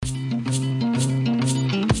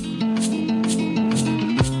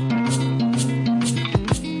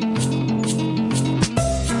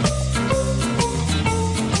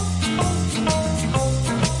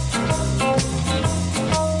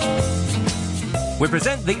We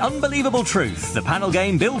present The Unbelievable Truth, the panel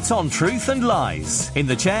game built on truth and lies. In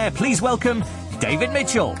the chair, please welcome David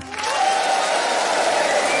Mitchell.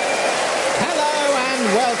 Hello and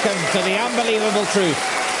welcome to The Unbelievable Truth,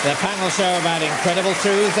 the panel show about incredible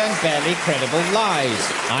truths and barely credible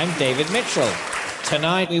lies. I'm David Mitchell.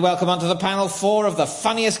 Tonight we welcome onto the panel four of the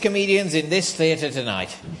funniest comedians in this theatre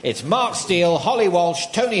tonight. It's Mark Steele, Holly Walsh,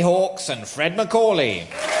 Tony Hawks and Fred MacAulay.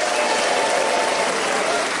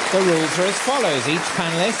 The rules are as follows. Each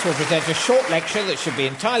panellist will present a short lecture that should be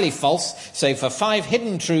entirely false, save for 5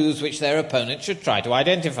 hidden truths which their opponent should try to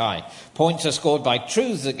identify. Points are scored by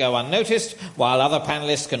truths that go unnoticed, while other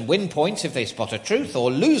panellists can win points if they spot a truth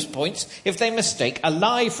or lose points if they mistake a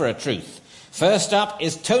lie for a truth. First up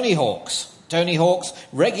is Tony Hawks. Tony Hawks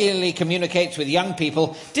regularly communicates with young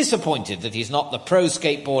people, disappointed that he's not the pro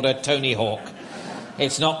skateboarder Tony Hawk.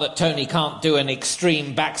 It's not that Tony can't do an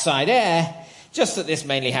extreme backside air, just that this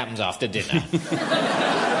mainly happens after dinner.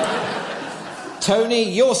 Tony,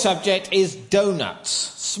 your subject is doughnuts.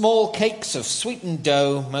 Small cakes of sweetened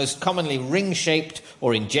dough, most commonly ring-shaped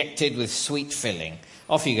or injected with sweet filling.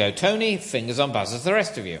 Off you go, Tony. Fingers on buzzers, the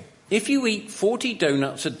rest of you. If you eat 40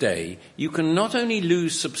 doughnuts a day, you can not only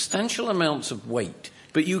lose substantial amounts of weight,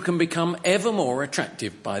 but you can become ever more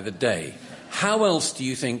attractive by the day. How else do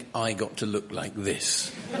you think I got to look like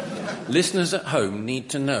this? Listeners at home need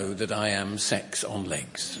to know that I am sex on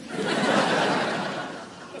legs.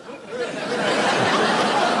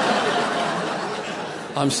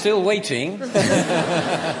 I'm still waiting.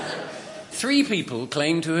 3 people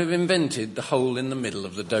claim to have invented the hole in the middle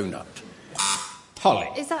of the donut. Holly.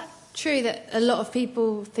 Is that true that a lot of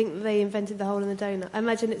people think that they invented the hole in the donut? I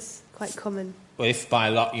imagine it's quite common. Well, if by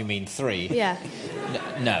a lot you mean 3. Yeah.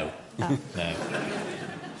 No. Oh. No.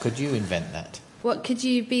 Could you invent that? What, could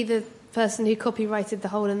you be the person who copyrighted the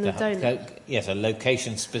hole in the donut? Yes, a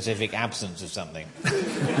location-specific absence of something. You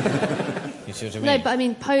see what I mean? No, but I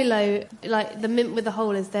mean polo, like the mint with a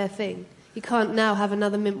hole is their thing. You can't now have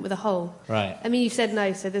another mint with a hole. Right. I mean, you said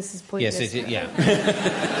no, so this is pointless. Yes, yeah.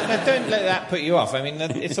 No, don't let that put you off. I mean,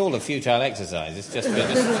 it's all a futile exercise. It's just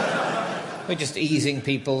we're just easing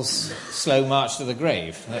people's slow march to the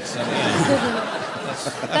grave. That's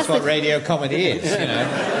what radio comedy is, you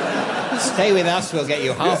know. Stay with us, we'll get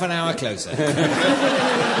you half an hour closer.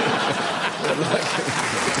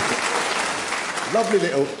 Lovely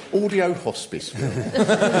little audio hospice.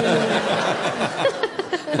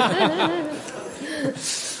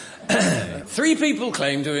 3 people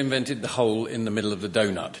claim to have invented the hole in the middle of the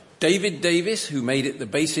donut. David Davis, who made it the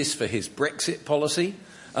basis for his Brexit policy.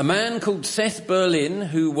 A man called Seth Berlin,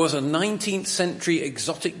 who was a 19th century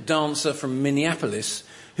exotic dancer from Minneapolis,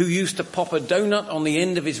 who used to pop a donut on the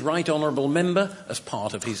end of his right honourable member as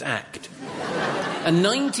part of his act. A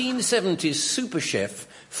 1970s super chef,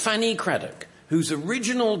 Fanny Craddock, whose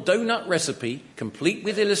original donut recipe, complete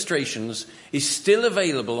with illustrations, is still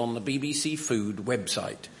available on the BBC Food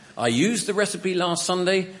website. I used the recipe last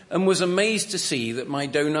Sunday and was amazed to see that my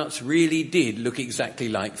donuts really did look exactly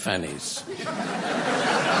like Fanny's.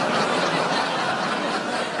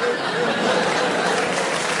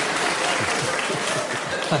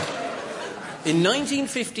 In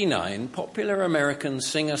 1959, popular American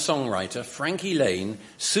singer-songwriter Frankie Lane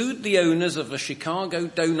sued the owners of a Chicago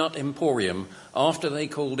donut emporium after they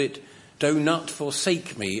called it "Donut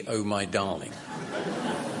Forsake Me, Oh My Darling."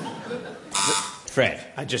 Fred.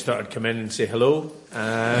 I just thought I'd come in and say hello.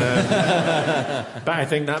 But I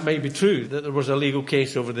think that may be true, that there was a legal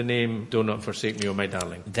case over the name "Donut Forsake Me, Oh My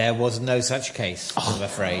Darling." There was no such case, I'm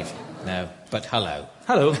afraid. No, but hello.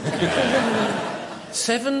 Hello.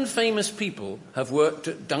 7 famous people have worked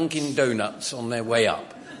at Dunkin' Donuts on their way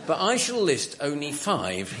up, but I shall list only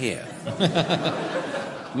 5 here.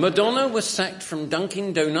 Madonna was sacked from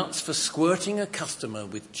Dunkin' Donuts for squirting a customer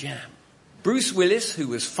with jam. Bruce Willis, who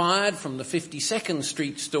was fired from the 52nd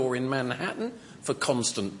Street store in Manhattan for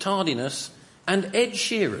constant tardiness, and Ed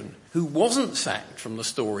Sheeran, who wasn't sacked from the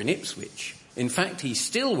store in Ipswich. In fact, he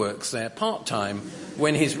still works there part-time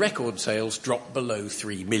when his record sales drop below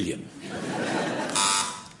 3 million.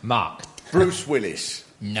 Mark. Bruce Willis.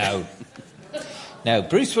 No. No,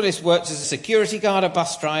 Bruce Willis works as a security guard, a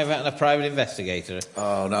bus driver and a private investigator.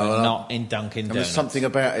 Oh, no. But not in Dunkin' Donuts. There's something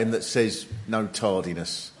about him that says no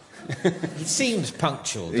tardiness. He seems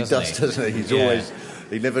punctual, He does, doesn't he? He's always...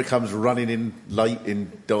 He never comes running in late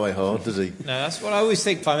in Die Hard, does he? No, that's what I always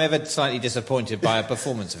think if I'm ever slightly disappointed by a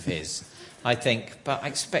performance of his. I think, but I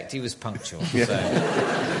expect he was punctual, yeah. So...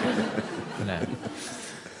 No.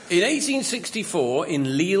 In 1864,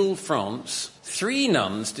 in Lille, France, 3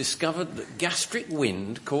 nuns discovered that gastric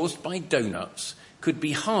wind caused by doughnuts could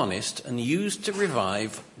be harnessed and used to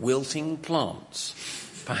revive wilting plants.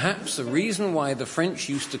 Perhaps the reason why the French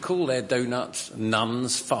used to call their doughnuts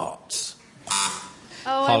nuns' farts.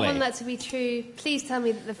 Oh, Holly. I want that to be true. Please tell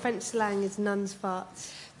me that the French slang is nuns'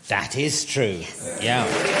 farts. That is true. Yes. Yeah.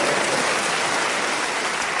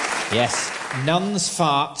 Yes. Nuns'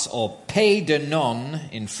 farts, or paix de non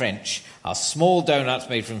in French, are small doughnuts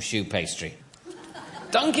made from choux pastry.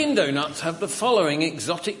 Dunkin' Donuts have the following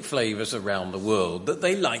exotic flavours around the world that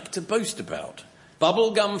they like to boast about.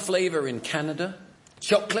 Bubblegum flavour in Canada,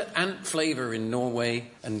 chocolate ant flavour in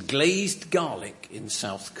Norway, and glazed garlic in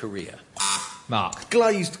South Korea. Mark.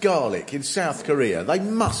 Glazed garlic in South Korea. They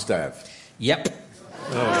must have. Yep.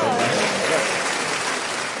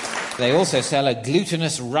 They also sell a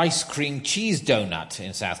glutinous rice cream cheese donut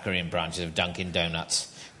in South Korean branches of Dunkin'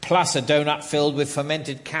 Donuts, plus a donut filled with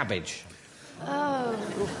fermented cabbage. Oh.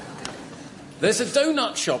 There's a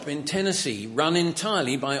donut shop in Tennessee run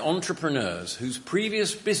entirely by entrepreneurs whose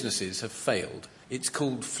previous businesses have failed. It's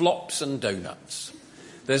called Flops and Donuts.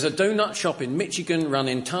 There's a donut shop in Michigan run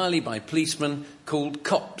entirely by policemen called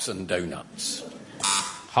Cops and Donuts.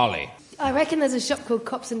 Holly. I reckon there's a shop called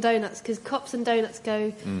Cops and Donuts because cops and donuts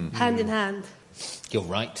go hand in hand. You're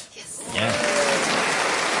right. Yes.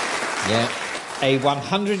 Yeah. A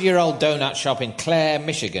 100-year-old donut shop in Clare,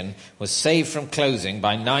 Michigan was saved from closing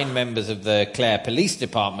by 9 members of the Clare Police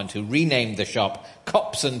Department who renamed the shop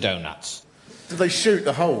Cops and Donuts. Did they shoot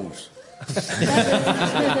the holes?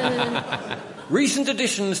 Recent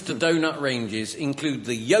additions to donut ranges include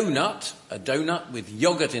the Yo-Nut, a donut with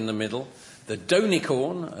yoghurt in the middle, the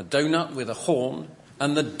Donicorn, a donut with a horn,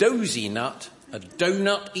 and the Dozy Nut, a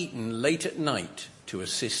donut eaten late at night to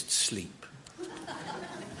assist sleep.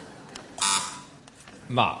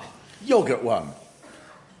 Mark. Yoghurt one.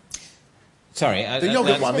 Sorry. The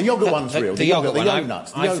yoghurt one. The yoghurt one's real. The yoghurt one. The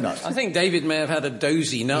Yo-Nuts. The Yo-Nuts. I think David may have had a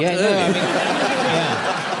Dozy Nut Yeah, earlier. no, I mean,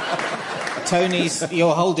 yeah. Tony's,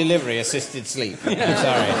 your whole delivery assisted sleep. I'm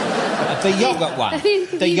sorry. The yoghurt one.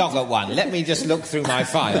 The yoghurt one. Let me just look through my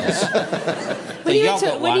files.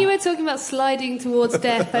 When you were talking about sliding towards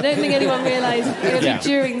death, I don't think anyone realised early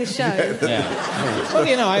during the show. Yeah. Well,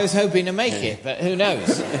 you know, I was hoping to make it, but who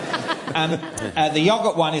knows? The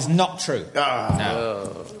yoghurt one is not true.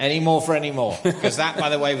 No. Any more for any more. Because that, by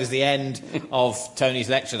the way, was the end of Tony's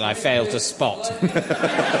lecture that I failed to spot.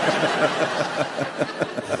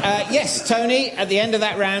 Yes, Tony, at the end of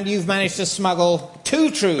that round, you've managed to smuggle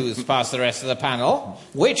 2 truths past the rest of the panel,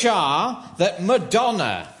 which are that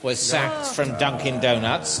Madonna was sacked from Dunkin'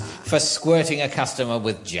 Donuts for squirting a customer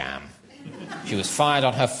with jam. She was fired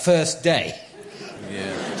on her first day.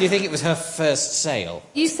 Yeah. Do you think it was her first sale?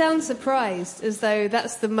 You sound surprised, as though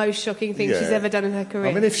that's the most shocking thing she's ever done in her career.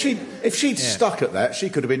 I mean, if she'd stuck at that, she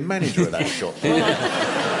could have been manager of that shop.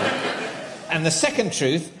 And the second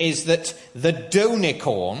truth is that the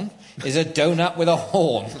Donicorn is a donut with a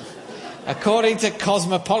horn. According to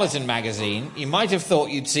Cosmopolitan magazine, you might have thought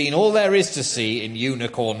you'd seen all there is to see in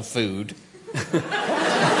unicorn food.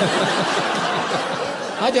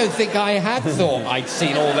 I don't think I had thought I'd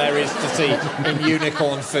seen all there is to see in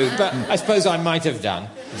unicorn food, but I suppose I might have done.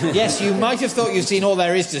 Yes, you might have thought you'd seen all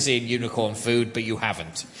there is to see in unicorn food, but you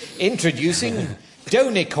haven't. Introducing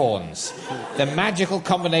Donicorns, the magical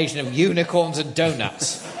combination of unicorns and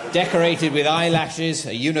donuts, decorated with eyelashes,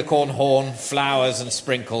 a unicorn horn, flowers and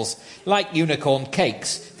sprinkles, like unicorn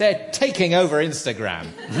cakes. They're taking over Instagram.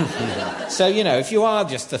 So, you know, if you are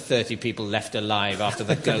just the 30 people left alive after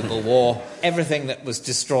the global war, everything that was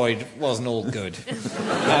destroyed wasn't all good.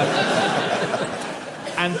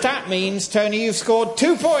 And that means, Tony, you've scored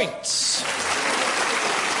 2 points.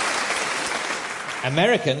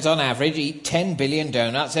 Americans, on average, eat 10 billion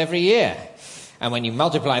donuts every year. And when you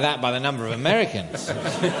multiply that by the number of Americans...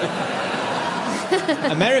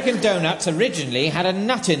 American donuts originally had a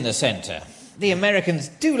nut in the centre. The Americans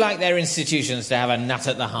do like their institutions to have a nut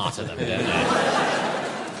at the heart of them, don't they?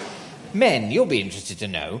 Men, you'll be interested to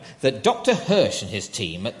know that Dr. Hirsch and his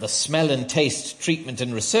team at the Smell and Taste Treatment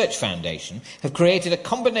and Research Foundation have created a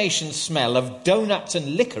combination smell of donuts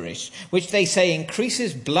and licorice, which they say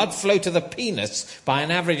increases blood flow to the penis by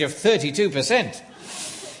an average of 32%.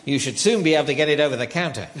 You should soon be able to get it over the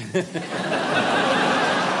counter.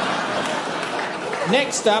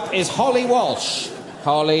 Next up is Holly Walsh.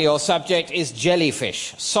 Holly, your subject is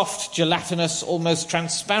jellyfish, soft, gelatinous, almost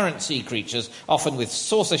transparent sea creatures, often with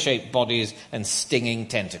saucer-shaped bodies and stinging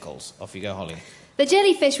tentacles. Off you go, Holly. The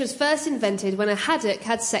jellyfish was first invented when a haddock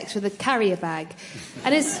had sex with a carrier bag,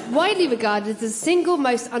 and is widely regarded as the single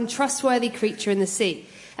most untrustworthy creature in the sea.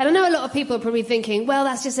 And I know a lot of people are probably thinking, well,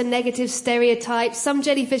 that's just a negative stereotype. Some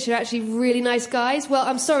jellyfish are actually really nice guys. Well,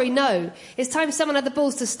 I'm sorry, no. It's time someone had the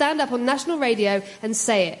balls to stand up on national radio and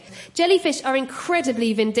say it. Jellyfish are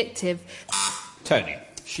incredibly vindictive. Tony.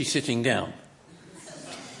 She's sitting down.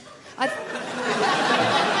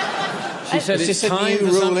 She said it's it's time a new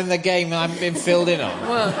for rule in the game I've been filled in on.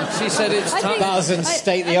 Well, she said it's time... Doesn't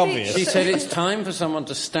state the obvious. She said it's time for someone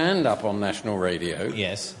to stand up on national radio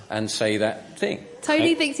yes, and say that thing.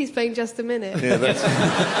 Tony thinks he's playing Just a Minute. Yeah, that's...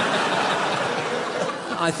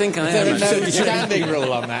 I think I am. Is there no standing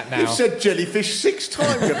rule on that now? You've said jellyfish 6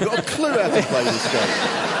 times. You haven't got a clue how to play this game.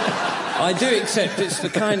 I do accept it's the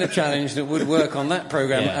kind of challenge that would work on that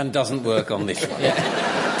programme and doesn't work on this one.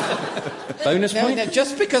 Yeah. Bonus point? No,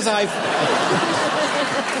 just because I've...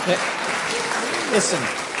 Listen,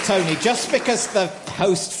 Tony, just because the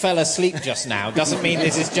host fell asleep just now doesn't mean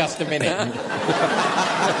this is Just a Minute.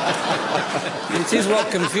 It is what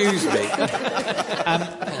confused me.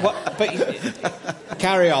 But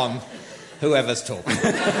carry on, whoever's talking.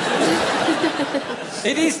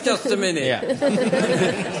 It is Just a Minute. Yeah.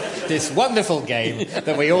 This wonderful game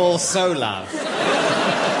that we all so love.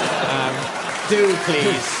 Do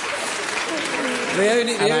please...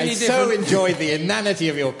 I so enjoyed the inanity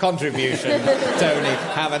of your contribution, Tony.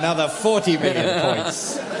 Have another 40 million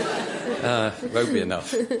points. Won't be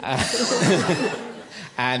enough.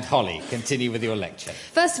 And Holly, continue with your lecture.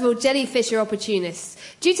 First of all, jellyfish are opportunists.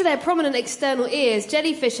 Due to their prominent external ears,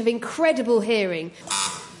 jellyfish have incredible hearing.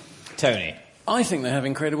 Tony. I think they have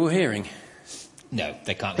incredible hearing. No,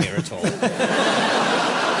 they can't hear at all.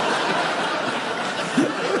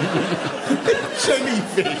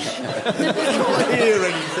 Jellyfish. They can't hear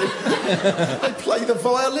anything. They play the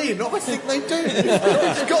violin. I think they do.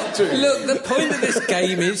 It's got to. Look, the point of this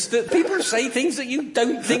game is that people say things that you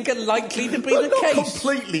don't think are likely to be the case. Not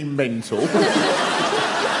completely mental.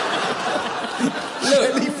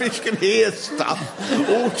 Jellyfish can hear stuff.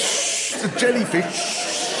 Oh, shh, the jellyfish.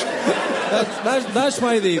 That's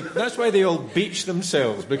why they all beach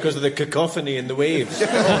themselves, because of the cacophony in the waves. I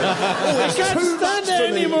can't stand it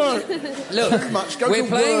anymore. Look, we're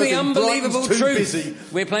playing the unbelievable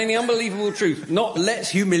truth. We're playing the unbelievable truth, not Let's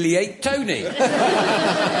Humiliate Tony.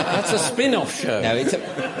 That's a spin-off show.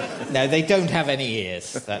 No, they don't have any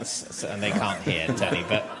ears. And they can't hear, Tony.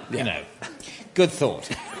 But you know, good thought.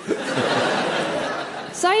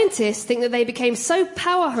 Scientists think that they became so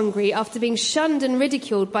power-hungry after being shunned and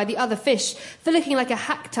ridiculed by the other fish for looking like a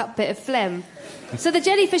hacked-up bit of phlegm. So the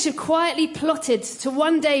jellyfish have quietly plotted to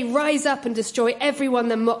one day rise up and destroy everyone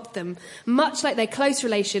that mocked them, much like their close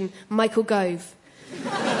relation, Michael Gove.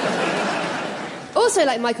 Also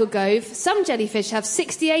like Michael Gove, some jellyfish have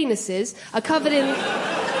 60 anuses, are covered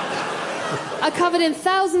in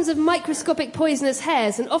thousands of microscopic poisonous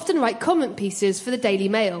hairs and often write comment pieces for the Daily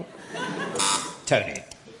Mail. Tony.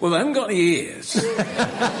 Well, they haven't got any ears.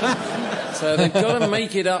 So they've got to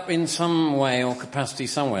make it up in some way or capacity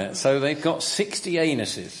somewhere. So they've got 60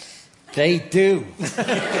 anuses. They do.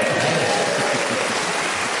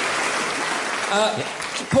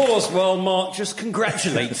 Pause while Mark just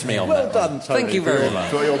congratulates me on well that. Well done, Tony. Thank you very much.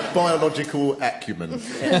 For your biological acumen.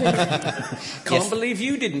 Can't believe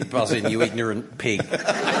you didn't buzz in, you ignorant pig.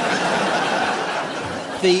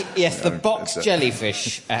 The box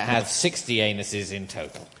jellyfish has 60 anuses in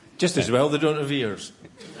total. Just as well they don't have ears.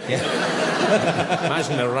 Yeah.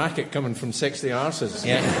 Imagine a racket coming from 60 arses.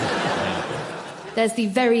 Yeah. There's the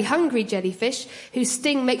very hungry jellyfish, whose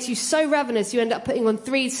sting makes you so ravenous you end up putting on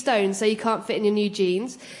 3 stones so you can't fit in your new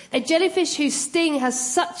jeans. A jellyfish whose sting has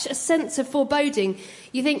such a sense of foreboding,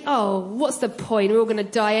 you think, oh, what's the point? We're all going to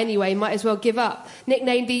die anyway, might as well give up.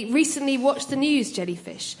 Nicknamed the recently watched the news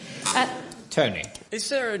jellyfish. Tony. Is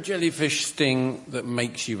there a jellyfish sting that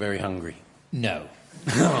makes you very hungry? No.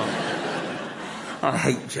 I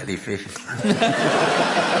hate jellyfish.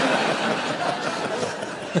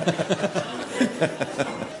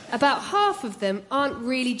 About half of them aren't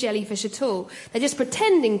really jellyfish at all. They're just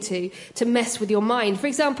pretending to mess with your mind. For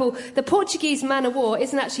example, the Portuguese man-o'-war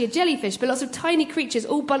isn't actually a jellyfish, but lots of tiny creatures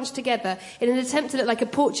all bunched together in an attempt to look like a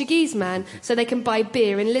Portuguese man so they can buy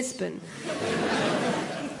beer in Lisbon.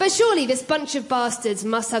 But surely this bunch of bastards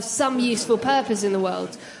must have some useful purpose in the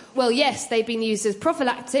world. Well, yes, they've been used as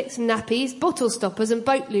prophylactics, nappies, bottle stoppers and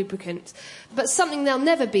boat lubricants. But something they'll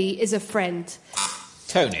never be is a friend.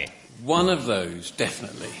 Tony. One of those,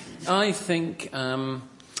 definitely. I think,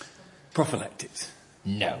 prophylactics.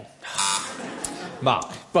 No.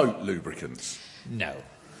 Mark. Boat lubricants. No.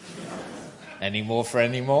 Any more for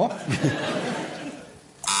any more?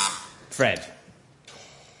 Fred.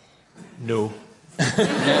 No.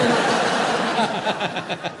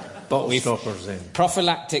 Bottle stoppers, then.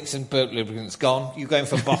 Prophylactics and boat lubricants gone. You going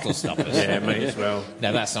for bottle stoppers? Yeah, may as well.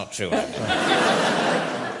 No, that's not true.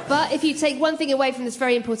 But if you take one thing away from this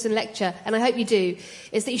very important lecture, and I hope you do,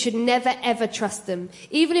 is that you should never, ever trust them.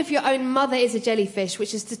 Even if your own mother is a jellyfish,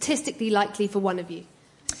 which is statistically likely for one of you.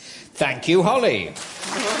 Thank you, Holly.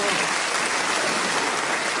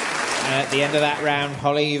 And at the end of that round,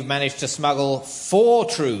 Holly, you've managed to smuggle 4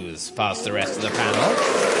 truths past the rest of the panel.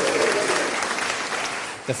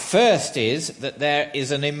 The first is that there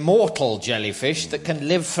is an immortal jellyfish that can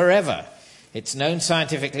live forever. It's known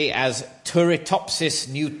scientifically as Turritopsis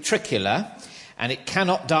nutricula, and it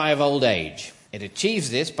cannot die of old age. It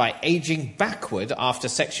achieves this by aging backward after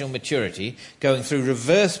sexual maturity, going through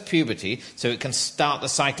reverse puberty so it can start the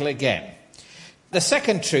cycle again. The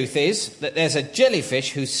second truth is that there's a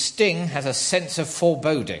jellyfish whose sting has a sense of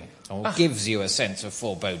foreboding, or gives you a sense of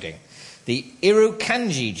foreboding. The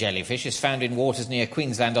Irukandji jellyfish is found in waters near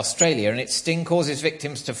Queensland, Australia, and its sting causes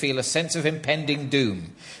victims to feel a sense of impending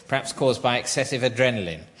doom, perhaps caused by excessive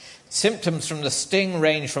adrenaline. Symptoms from the sting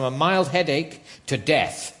range from a mild headache to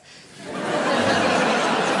death.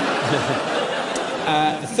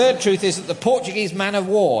 The third truth is that the Portuguese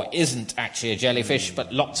man-of-war isn't actually a jellyfish,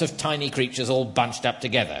 but lots of tiny creatures all bunched up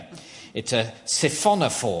together. It's a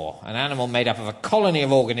siphonophore, an animal made up of a colony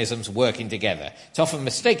of organisms working together. It's often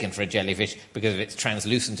mistaken for a jellyfish because of its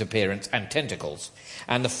translucent appearance and tentacles.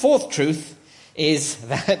 And the fourth truth is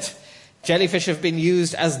that jellyfish have been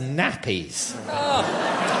used as nappies.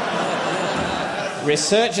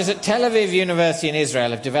 Researchers at Tel Aviv University in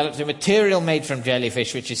Israel have developed a material made from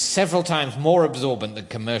jellyfish which is several times more absorbent than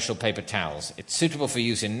commercial paper towels. It's suitable for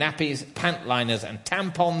use in nappies, pant liners and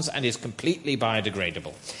tampons and is completely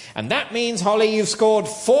biodegradable. And that means, Holly, you've scored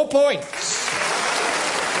 4 points.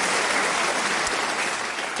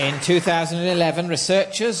 In 2011,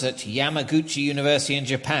 researchers at Yamaguchi University in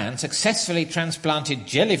Japan successfully transplanted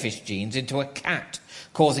jellyfish genes into a cat,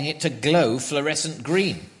 causing it to glow fluorescent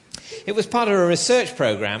green. It was part of a research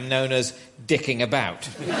programme known as Dicking About.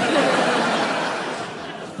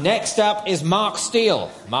 Next up is Mark Steele.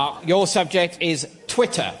 Mark, your subject is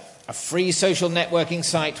Twitter, a free social networking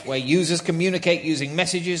site where users communicate using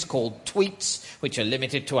messages called tweets, which are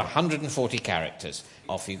limited to 140 characters.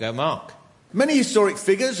 Off you go, Mark. Many historic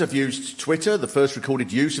figures have used Twitter. The first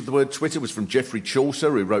recorded use of the word Twitter was from Geoffrey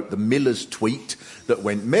Chaucer, who wrote the Miller's Tweet that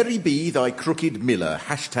went, "Merry be thy crooked miller,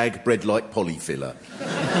 hashtag bread like polyfiller."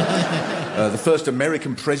 The first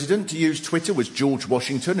American president to use Twitter was George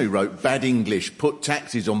Washington, who wrote, "Bad English, put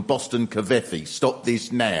taxes on Boston Covfefe, stop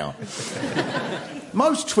this now."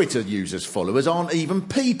 Most Twitter users' followers aren't even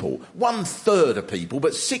people. 1/3 are people,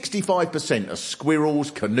 but 65% are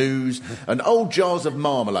squirrels, canoes, and old jars of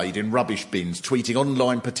marmalade in rubbish bins tweeting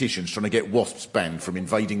online petitions trying to get wasps banned from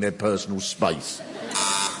invading their personal space.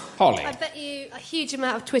 Holly. I bet you a huge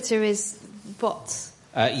amount of Twitter is bots.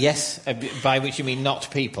 Yes, by which you mean not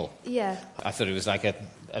people. Yeah. I thought it was like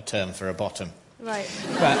a term for a bottom. Right.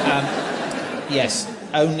 But, yes,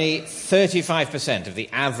 only 35% of the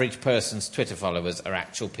average person's Twitter followers are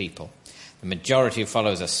actual people. The majority of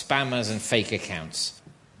followers are spammers and fake accounts.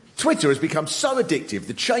 Twitter has become so addictive,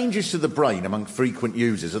 the changes to the brain among frequent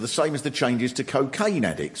users are the same as the changes to cocaine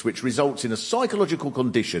addicts, which results in a psychological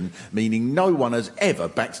condition meaning no one has ever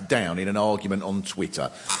backed down in an argument on Twitter.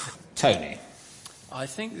 Tony. I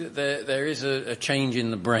think that there is a change in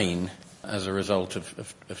the brain as a result of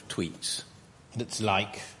tweets. That's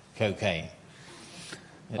like cocaine.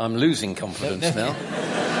 I'm losing confidence now.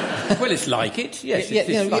 Well, it's like it. Yes, Yeah,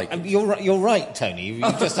 it's like it. You're right, Tony.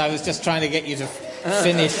 I was just trying to get you to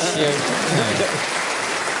finish your...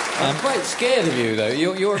 I'm quite scared of you, though.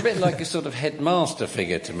 You're a bit like a sort of headmaster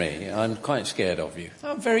figure to me. I'm quite scared of you.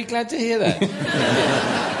 I'm very glad to hear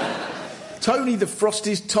that. Tony the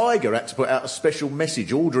Frosty's tiger had to put out a special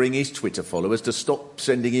message ordering his Twitter followers to stop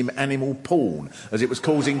sending him animal porn, as it was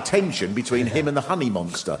causing tension between him and the honey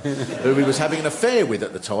monster, who he was having an affair with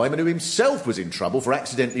at the time and who himself was in trouble for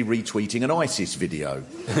accidentally retweeting an ISIS video.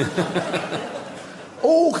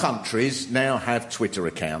 All countries now have Twitter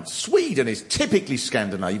accounts. Sweden is typically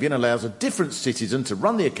Scandinavian, allows a different citizen to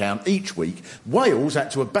run the account each week. Wales had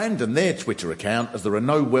to abandon their Twitter account as there are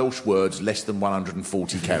no Welsh words less than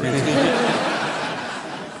 140 characters.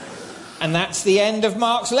 And that's the end of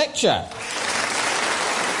Mark's lecture.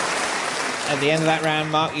 At the end of that round,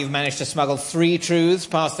 Mark, you've managed to smuggle 3 truths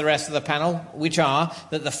past the rest of the panel, which are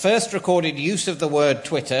that the first recorded use of the word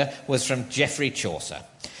Twitter was from Geoffrey Chaucer.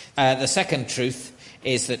 The second truth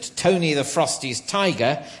is that Tony the Frosty's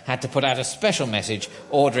tiger had to put out a special message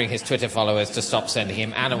ordering his Twitter followers to stop sending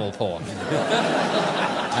him animal porn.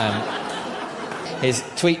 His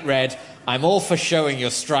tweet read, I'm all for showing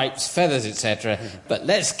your stripes, feathers, etc., but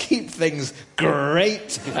let's keep things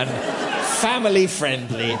great and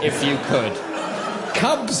family-friendly if you could.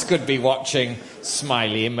 Cubs could be watching,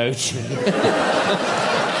 smiley emoji.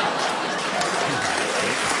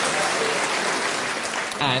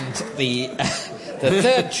 And the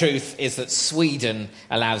third truth is that Sweden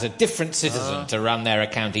allows a different citizen to run their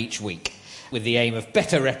account each week with the aim of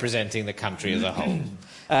better representing the country as a whole.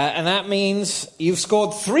 And that means you've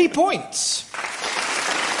scored 3 points.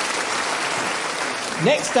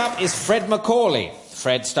 Next up is Fred MacAulay.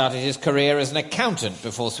 Fred started his career as an accountant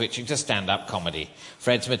before switching to stand-up comedy.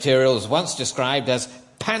 Fred's material was once described as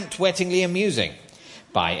pant-wettingly amusing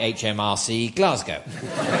by HMRC Glasgow.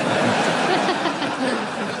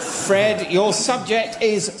 Fred, your subject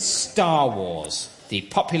is Star Wars, the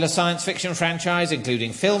popular science fiction franchise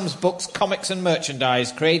including films, books, comics and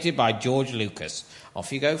merchandise created by George Lucas.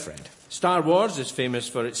 Off you go, Fred. Star Wars is famous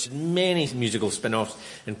for its many musical spin-offs,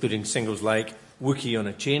 including singles like Wookiee on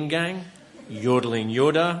a Chain Gang, Yodeling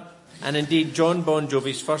Yoda, and indeed John Bon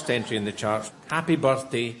Jovi's first entry in the charts, Happy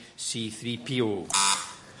Birthday, C-3PO.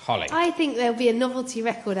 Holly. I think there'll be a novelty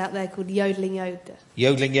record out there called Yodeling Yoda.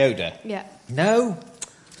 Yodeling Yoda? Yeah. No.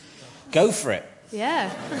 Go for it.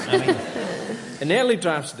 Yeah. In early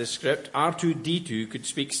drafts of the script, R2-D2 could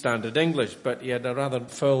speak standard English, but he had a rather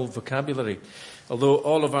foul vocabulary. Although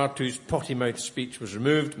all of R2's potty-mouthed speech was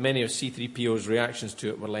removed, many of C-3PO's reactions to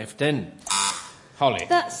it were left in. Holly.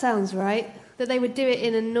 That sounds right. That they would do it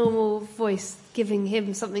in a normal voice, giving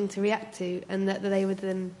him something to react to, and that they would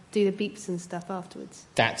then do the beeps and stuff afterwards.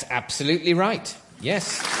 That's absolutely right.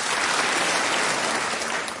 Yes.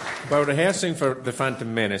 While rehearsing for The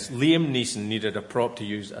Phantom Menace, Liam Neeson needed a prop to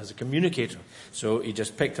use as a communicator, so he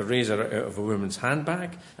just picked a razor out of a woman's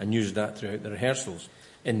handbag and used that throughout the rehearsals.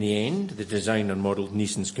 In the end, the designer modelled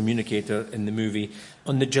Neeson's communicator in the movie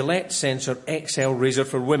on the Gillette Sensor XL razor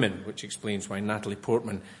for women, which explains why Natalie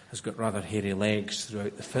Portman has got rather hairy legs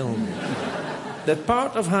throughout the film. The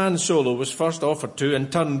part of Han Solo was first offered to and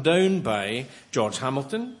turned down by George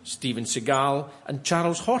Hamilton, Steven Seagal and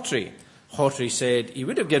Charles Hawtrey. Hawtrey said he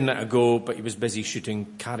would have given it a go, but he was busy shooting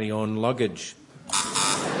Carry On Luggage.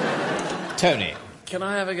 Tony. Can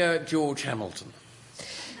I have a go at George Hamilton?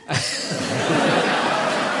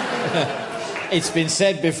 It's been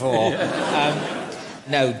said before.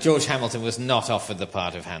 No, George Hamilton was not offered the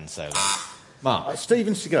part of Han Solo. Mark?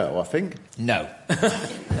 Steven Seagal, I think. No.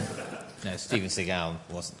 No, Steven Seagal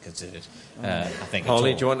wasn't considered, I think.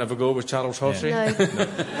 Holly, do you want to have a go with Charles Hawtrey? Yeah. No.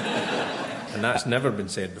 And that's never been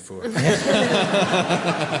said before.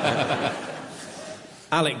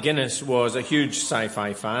 Alec Guinness was a huge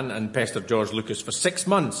sci-fi fan and pestered George Lucas for 6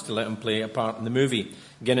 months to let him play a part in the movie.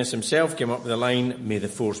 Guinness himself came up with the line, "May the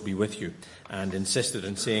Force be with you," and insisted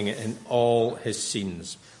on saying it in all his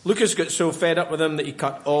scenes. Lucas got so fed up with him that he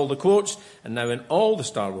cut all the quotes, and now in all the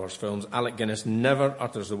Star Wars films, Alec Guinness never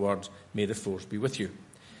utters the words, "May the Force be with you."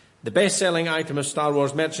 The best-selling item of Star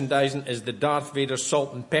Wars merchandising is the Darth Vader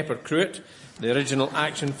salt and pepper cruet. The original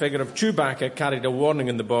action figure of Chewbacca carried a warning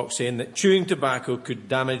in the box saying that chewing tobacco could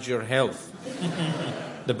damage your health.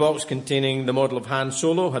 The box containing the model of Han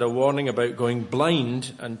Solo had a warning about going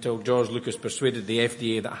blind until George Lucas persuaded the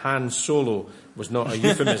FDA that Han Solo was not a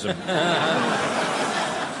euphemism.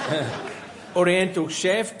 Oriental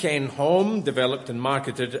chef Ken Holm developed and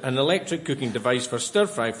marketed an electric cooking device for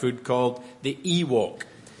stir-fry food called the Ewok.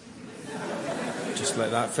 Just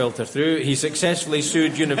let that filter through. He successfully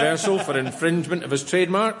sued Universal for infringement of his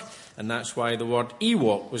trademark, and that's why the word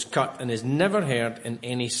Ewok was cut and is never heard in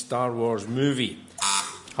any Star Wars movie.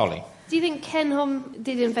 Holly? Do you think Ken Hom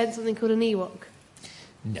did invent something called an Ewok?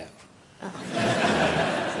 No. Oh.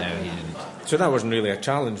 No, he didn't. So that wasn't really a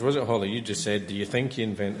challenge, was it, Holly? You just said, do you think he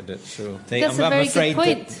invented it? So That's a very good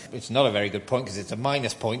point. That it's not a very good point because it's a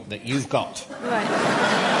minus point that you've got. Right.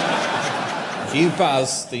 If you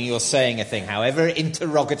buzz, then you're saying a thing, however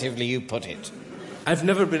interrogatively you put it. I've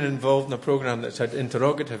never been involved in a programme that's had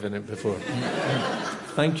interrogative in it before.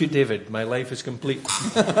 Thank you, David. My life is complete.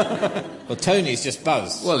 Well, Tony's just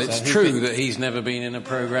buzzed. Well, it's true that he's never been in a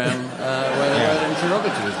programme where the word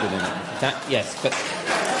interrogative has been in it. Yes, but...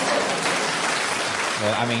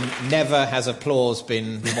 Well, I mean, never has applause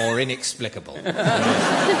been more inexplicable.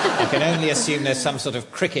 I can only assume there's some sort of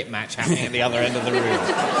cricket match happening at the other end of the room.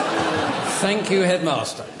 Thank you,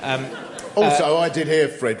 Headmaster. Also, I did hear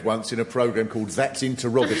Fred once in a programme called That's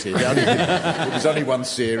Interrogative. It was only one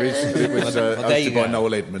series. It was hosted by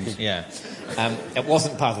Noel Edmonds. Yeah. It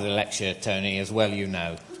wasn't part of the lecture, Tony, as well you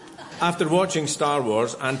know. After watching Star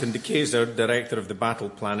Wars, Anton de Keyser, director of the Battle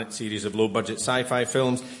Planet series of low-budget sci-fi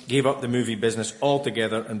films, gave up the movie business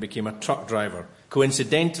altogether and became a truck driver,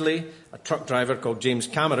 Coincidentally, a truck driver called James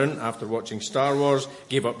Cameron, after watching Star Wars,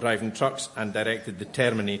 gave up driving trucks and directed The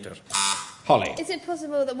Terminator. Holly. Is it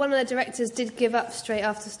possible that one of the directors did give up straight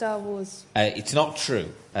after Star Wars? It's not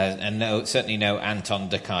true. And no, certainly no Anton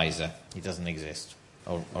de Kaiser. He doesn't exist.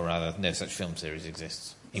 Or rather, no such film series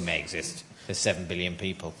exists. He may exist. There's 7 billion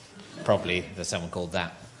people. Probably there's someone called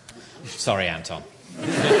that. Sorry, Anton.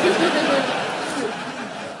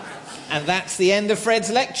 And that's the end of Fred's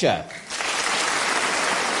lecture.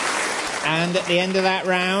 And at the end of that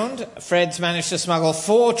round, Fred's managed to smuggle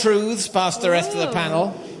 4 truths past the rest of the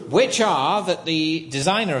panel, which are that the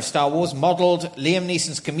designer of Star Wars modelled Liam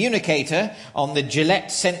Neeson's communicator on the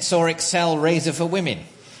Gillette Sensor Excel razor for women.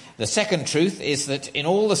 The second truth is that in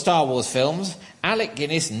all the Star Wars films, Alec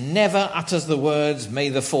Guinness never utters the words, "May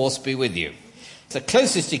the Force be with you." The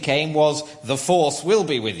closest he came was, "The Force will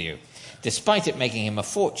be with you." Despite it making him a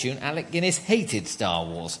fortune, Alec Guinness hated Star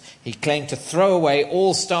Wars. He claimed to throw away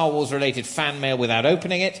all Star Wars-related fan mail without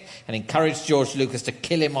opening it and encouraged George Lucas to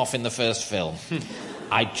kill him off in the first film.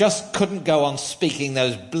 I just couldn't go on speaking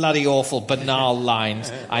those bloody awful banal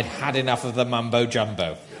lines. I'd had enough of the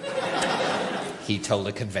mumbo-jumbo. He told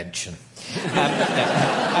a convention.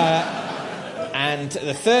 And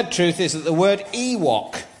the third truth is that the word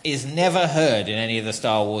Ewok is never heard in any of the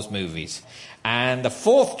Star Wars movies. And the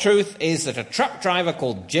fourth truth is that a truck driver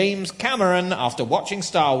called James Cameron, after watching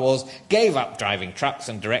Star Wars, gave up driving trucks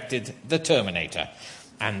and directed The Terminator.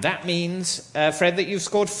 And that means, Fred, that you've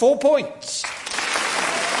scored 4 points.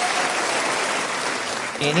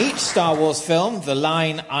 In each Star Wars film, the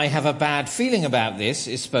line, "I have a bad feeling about this,"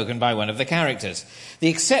 is spoken by one of the characters. The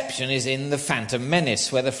exception is in The Phantom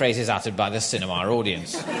Menace, where the phrase is uttered by the cinema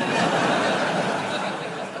audience.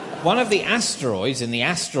 One of the asteroids in the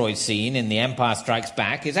asteroid scene in The Empire Strikes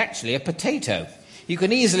Back is actually a potato. You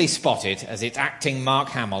can easily spot it as it's acting Mark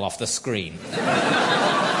Hamill off the screen.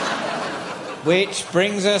 Which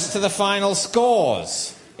brings us to the final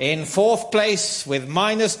scores. In fourth place, with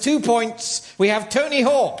 -2 points, we have Tony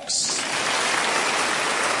Hawks.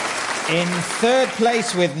 In third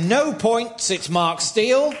place, with no points, it's Mark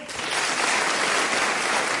Steele.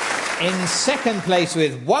 In second place,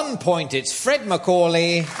 with 1 point, it's Fred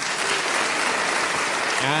MacAulay.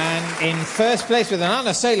 And in first place, with an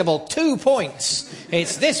unassailable 2 points,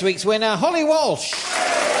 it's this week's winner, Holly Walsh.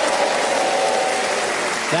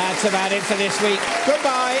 That's about it for this week.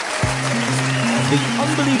 Goodbye. The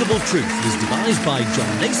Unbelievable Truth was devised by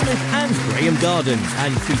John Naismith and Graham Garden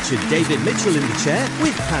and featured David Mitchell in the chair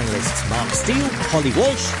with panellists Mark Steele, Holly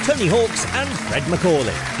Walsh, Tony Hawks and Fred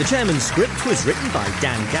MacAulay. The chairman's script was written by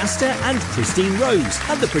Dan Gaster and Christine Rose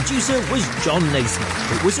and the producer was John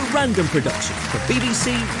Naismith. It was a random production for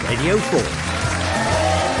BBC Radio 4.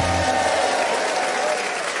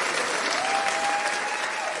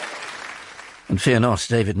 And fear not, David